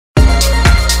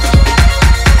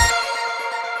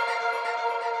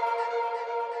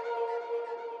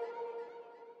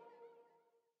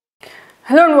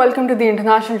Hello and welcome to the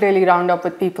International Daily Roundup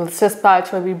with People's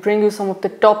Dispatch, where we bring you some of the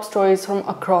top stories from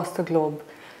across the globe.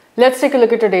 Let's take a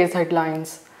look at today's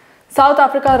headlines. South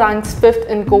Africa ranks 5th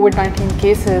in COVID-19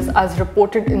 cases as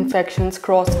reported infections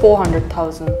cross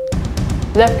 400,000.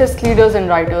 Leftist leaders and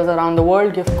writers around the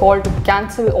world give call to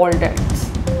cancel all deaths.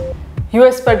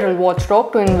 US federal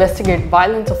watchdog to investigate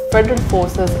violence of federal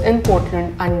forces in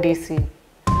Portland and DC.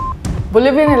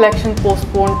 Bolivian election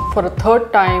postponed for a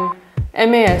third time.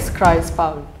 MAS cries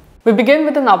foul. We begin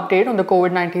with an update on the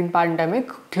COVID-19 pandemic.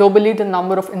 Globally, the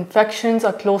number of infections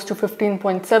are close to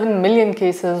 15.7 million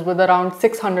cases with around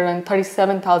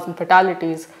 637,000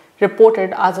 fatalities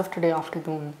reported as of today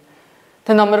afternoon.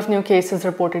 The number of new cases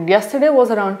reported yesterday was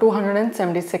around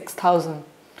 276,000.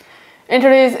 In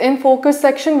today's In Focus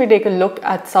section, we take a look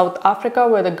at South Africa,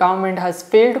 where the government has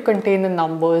failed to contain the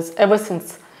numbers ever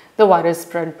since the virus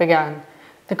spread began.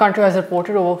 The country has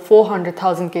reported over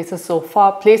 400,000 cases so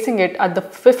far, placing it at the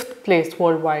 5th place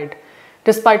worldwide.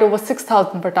 Despite over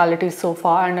 6,000 fatalities so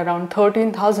far and around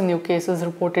 13,000 new cases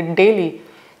reported daily,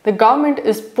 the government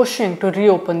is pushing to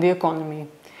reopen the economy.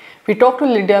 We talked to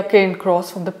Lydia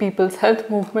Cain-Cross from the People's Health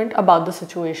Movement about the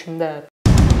situation there.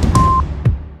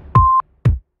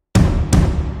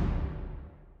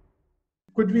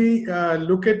 Could we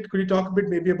talk a bit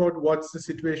maybe about what's the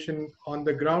situation on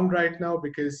the ground right now?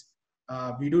 Because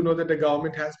we do know that the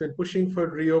government has been pushing for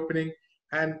reopening,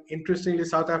 and interestingly,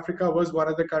 South Africa was one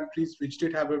of the countries which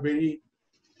did have a very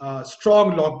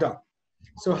strong lockdown.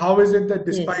 So how is it that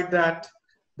despite that,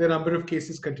 the number of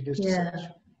cases continues to surge?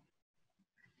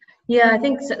 Yeah, I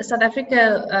think South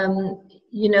Africa,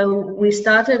 we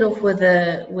started off with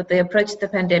the approach to the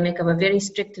pandemic of a very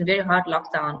strict and very hard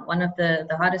lockdown, one of the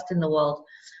hardest in the world,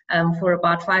 for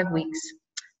about 5 weeks.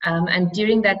 And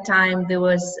during that time, there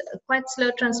was quite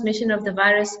slow transmission of the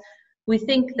virus. We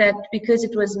think that because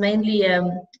it was mainly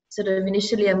sort of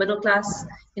initially a middle class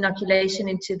inoculation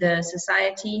into the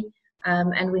society,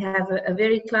 and we have a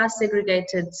very class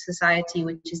segregated society,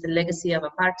 which is the legacy of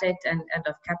apartheid and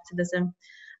of capitalism.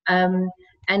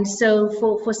 And so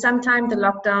for some time, the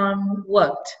lockdown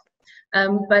worked.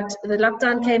 But the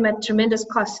lockdown came at tremendous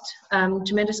cost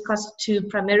to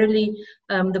primarily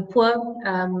the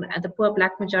poor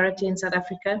black majority in South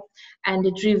Africa, and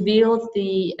it revealed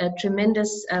the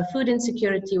tremendous food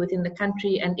insecurity within the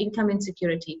country and income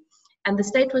insecurity. And the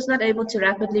state was not able to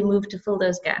rapidly move to fill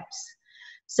those gaps.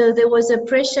 So there was a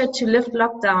pressure to lift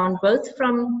lockdown, both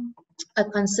from a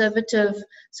conservative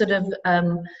sort of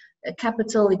a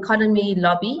capital economy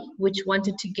lobby, which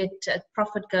wanted to get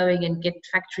profit going and get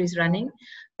factories running.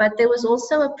 But there was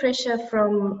also a pressure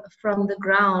from the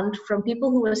ground, from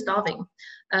people who were starving,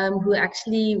 who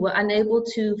actually were unable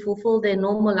to fulfill their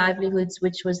normal livelihoods,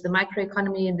 which was the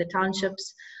microeconomy in the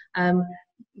townships,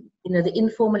 the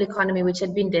informal economy, which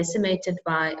had been decimated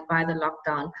by the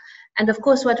lockdown. And of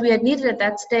course, what we had needed at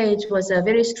that stage was a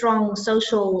very strong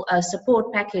social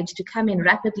support package to come in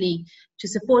rapidly to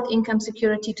support income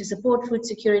security, to support food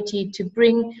security, to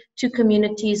bring to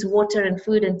communities water and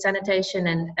food and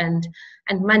sanitation and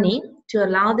money to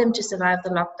allow them to survive the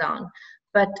lockdown.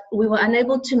 But we were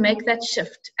unable to make that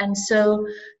shift. And so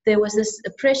there was this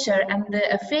pressure and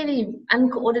a fairly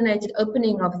uncoordinated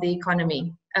opening of the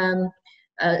economy.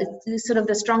 Sort of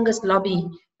the strongest lobby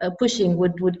pushing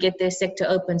would get their sector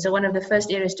open. So one of the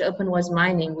first areas to open was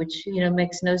mining, which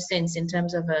makes no sense in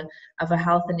terms of a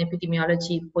health and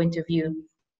epidemiology point of view.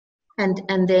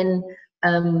 And then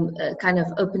kind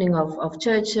of opening of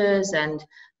churches and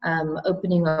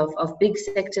opening of big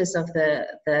sectors of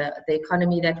the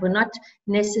economy that were not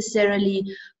necessarily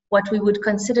what we would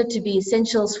consider to be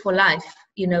essentials for life,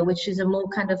 which is a more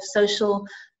kind of social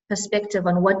perspective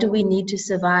on what do we need to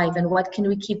survive and what can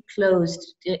we keep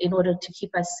closed in order to keep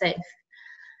us safe.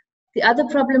 The other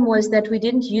problem was that we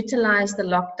didn't utilize the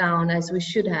lockdown as we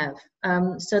should have.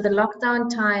 So the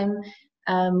lockdown time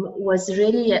was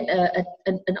really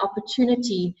an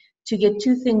opportunity to get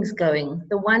two things going.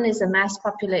 The one is a mass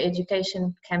popular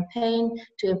education campaign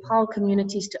to empower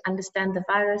communities to understand the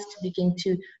virus, to begin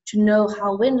to know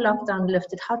how, when lockdown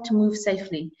lifted, how to move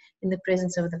safely in the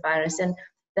presence of the virus. And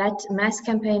that mass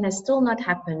campaign has still not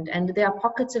happened, and there are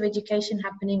pockets of education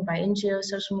happening by NGOs,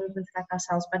 social movements like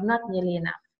ourselves, but not nearly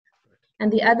enough. And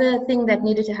the other thing that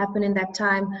needed to happen in that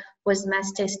time was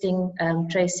mass testing,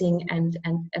 tracing,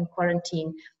 and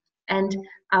quarantine. And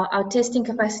our testing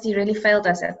capacity really failed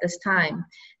us at this time.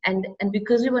 And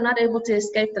because we were not able to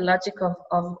escape the logic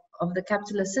of the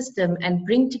capitalist system and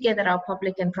bring together our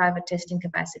public and private testing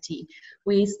capacity,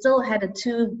 we still had a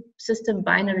two-system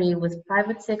binary with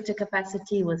private sector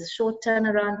capacity with short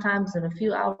turnaround times of a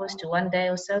few hours to 1 day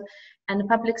or so, and the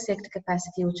public sector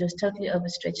capacity which was totally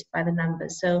overstretched by the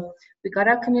numbers. So we got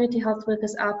our community health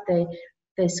workers out there,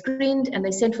 they screened and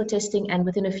they sent for testing, and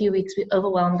within a few weeks we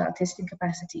overwhelmed our testing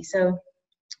capacity. So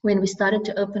when we started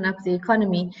to open up the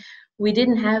economy, we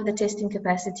didn't have the testing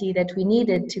capacity that we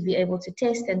needed to be able to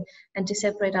test and to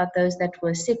separate out those that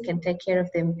were sick and take care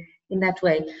of them in that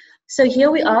way. So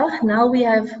here we are. Now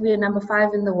we're number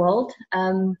 5 in the world.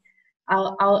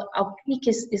 Our peak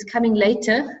is coming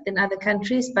later than other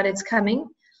countries, but it's coming.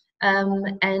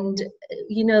 And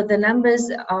you know, the numbers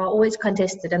are always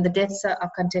contested and the deaths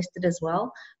are contested as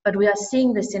well, but we are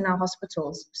seeing this in our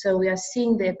hospitals. So we are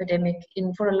seeing the epidemic.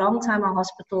 For a long time our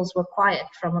hospitals were quiet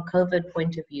from a COVID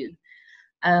point of view,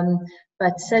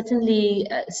 but certainly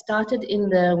started in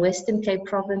the Western Cape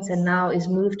province and now is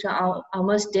moved to our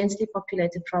most densely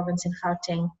populated province in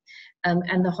Gauteng,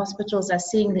 and the hospitals are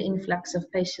seeing the influx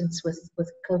of patients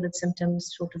with COVID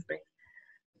symptoms, short of breath.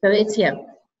 So it's here.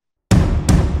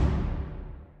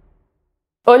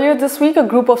 Earlier this week, a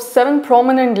group of 7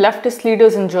 prominent leftist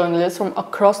leaders and journalists from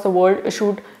across the world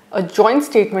issued a joint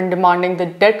statement demanding the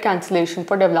debt cancellation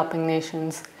for developing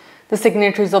nations. The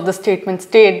signatories of the statement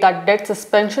state that debt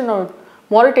suspension or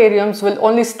moratoriums will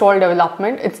only stall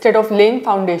development instead of laying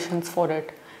foundations for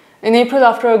it. In April,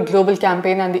 after a global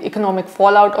campaign and the economic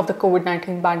fallout of the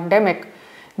COVID-19 pandemic,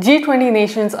 G20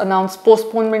 nations announced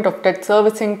postponement of debt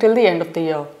servicing till the end of the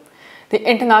year. The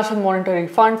International Monetary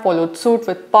Fund followed suit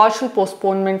with partial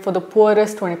postponement for the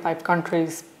poorest 25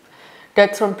 countries.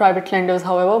 Debts from private lenders,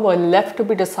 however, were left to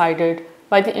be decided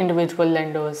by the individual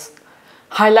lenders,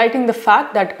 highlighting the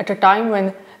fact that at a time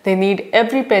when they need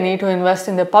every penny to invest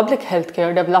in their public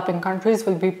healthcare, developing countries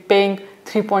will be paying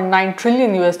 $3.9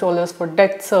 trillion for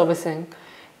debt servicing.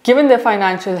 Given their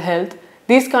financial health,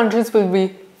 these countries will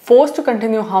be forced to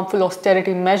continue harmful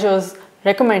austerity measures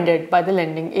recommended by the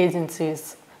lending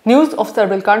agencies. News of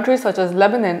several countries such as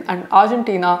Lebanon and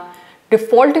Argentina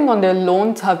defaulting on their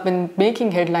loans have been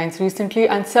making headlines recently,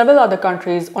 and several other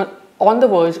countries on the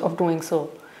verge of doing so.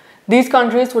 These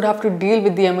countries would have to deal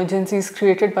with the emergencies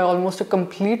created by almost a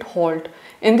complete halt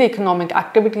in the economic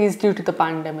activities due to the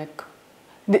pandemic.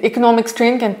 The economic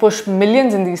strain can push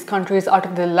millions in these countries out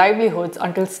of their livelihoods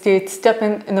until states step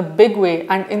in a big way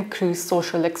and increase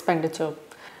social expenditure.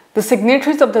 The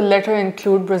signatories of the letter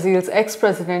include Brazil's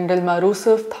ex-president Dilma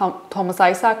Rousseff, Thomas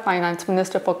Isaac, finance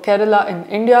minister for Kerala in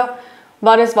India,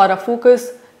 Vares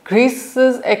Varoufakis,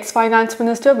 Greece's ex-finance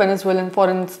minister, Venezuelan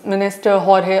foreign minister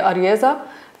Jorge Araiza,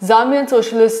 Zambian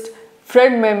socialist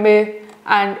Fred Membe,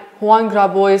 and Juan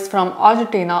Grabois from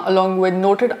Argentina, along with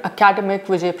noted academic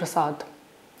Vijay Prasad.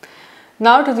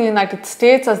 Now to the United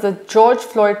States. As the George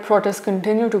Floyd protests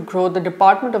continue to grow, the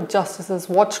Department of Justice's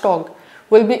watchdog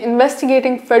will be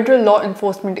investigating federal law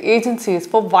enforcement agencies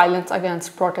for violence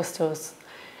against protesters.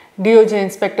 DOJ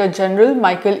Inspector General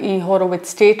Michael E. Horowitz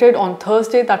stated on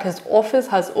Thursday that his office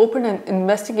has opened an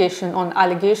investigation on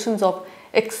allegations of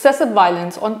excessive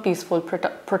violence on peaceful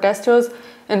protesters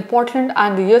in Portland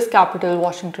and the US capital,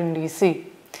 Washington, D.C.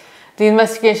 The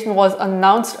investigation was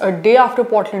announced a day after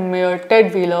Portland Mayor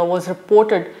Ted Wheeler was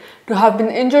reported to have been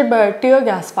injured by a tear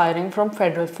gas firing from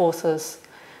federal forces.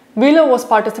 Wheeler was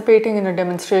participating in a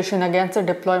demonstration against the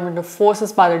deployment of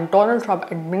forces by the Donald Trump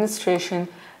administration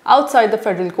outside the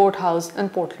federal courthouse in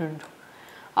Portland.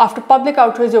 After public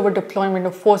outrage over deployment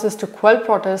of forces to quell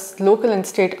protests, local and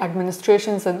state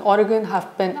administrations in Oregon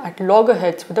have been at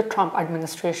loggerheads with the Trump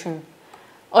administration.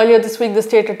 Earlier this week, the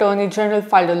state attorney general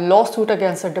filed a lawsuit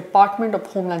against the Department of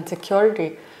Homeland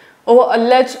Security over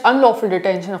alleged unlawful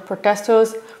detention of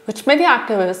protesters, which many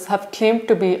activists have claimed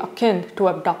to be akin to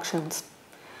abductions.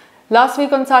 Last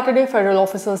week on Saturday, federal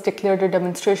officers declared a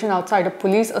demonstration outside a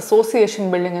police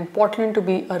association building in Portland to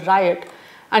be a riot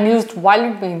and used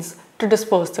violent means to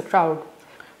disperse the crowd.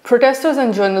 Protesters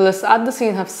and journalists at the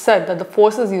scene have said that the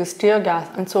forces used tear gas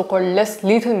and so-called less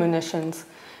lethal munitions.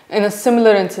 In a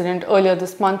similar incident earlier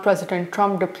this month, President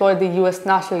Trump deployed the US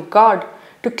National Guard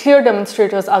to clear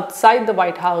demonstrators outside the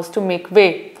White House to make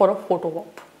way for a photo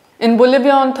op. In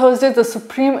Bolivia on Thursday, the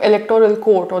Supreme Electoral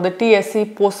Court, or the TSE,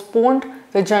 postponed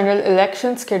the general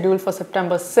election scheduled for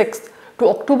September 6th to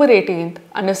October 18th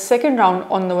and a second round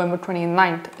on November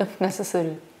 29th if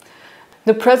necessary.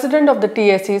 The president of the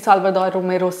TSE, Salvador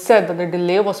Romero, said that the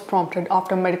delay was prompted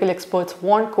after medical experts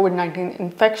warned COVID-19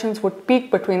 infections would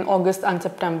peak between August and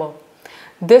September.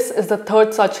 This is the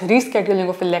third such rescheduling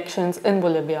of elections in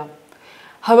Bolivia.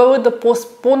 However, the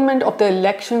postponement of the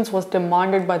elections was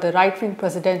demanded by the right-wing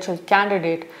presidential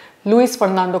candidate Luis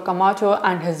Fernando Camacho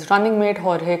and his running mate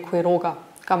Jorge Quiroga.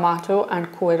 Camacho and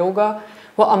Quiroga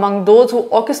were among those who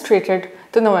orchestrated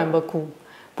the November coup.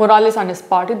 Morales and his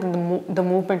party, the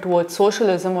Movement Towards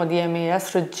Socialism, or the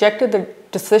MAS, rejected the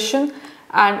decision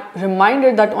and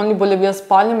reminded that only Bolivia's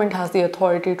parliament has the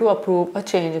authority to approve a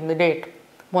change in the date.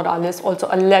 Morales also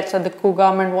alleged that the coup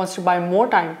government wants to buy more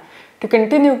time to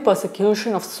continue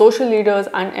persecution of social leaders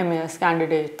and MAS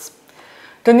candidates.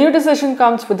 The new decision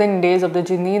comes within days of the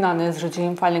Jeanine Áñez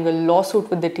regime filing a lawsuit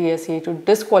with the TSE to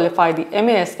disqualify the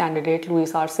MAS candidate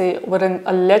Luis Arce over an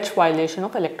alleged violation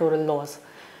of electoral laws.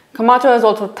 Camacho has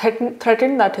also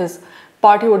threatened that his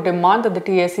party would demand that the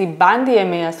TSE ban the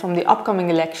MAS from the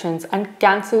upcoming elections and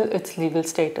cancel its legal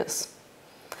status.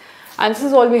 And this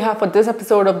is all we have for this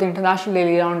episode of the International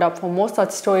Daily Roundup. For more such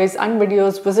stories and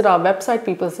videos, visit our website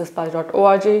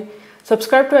peoplesdispatch.org.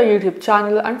 Subscribe to our YouTube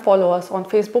channel and follow us on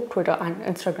Facebook, Twitter and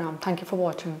Instagram. Thank you for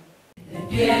watching.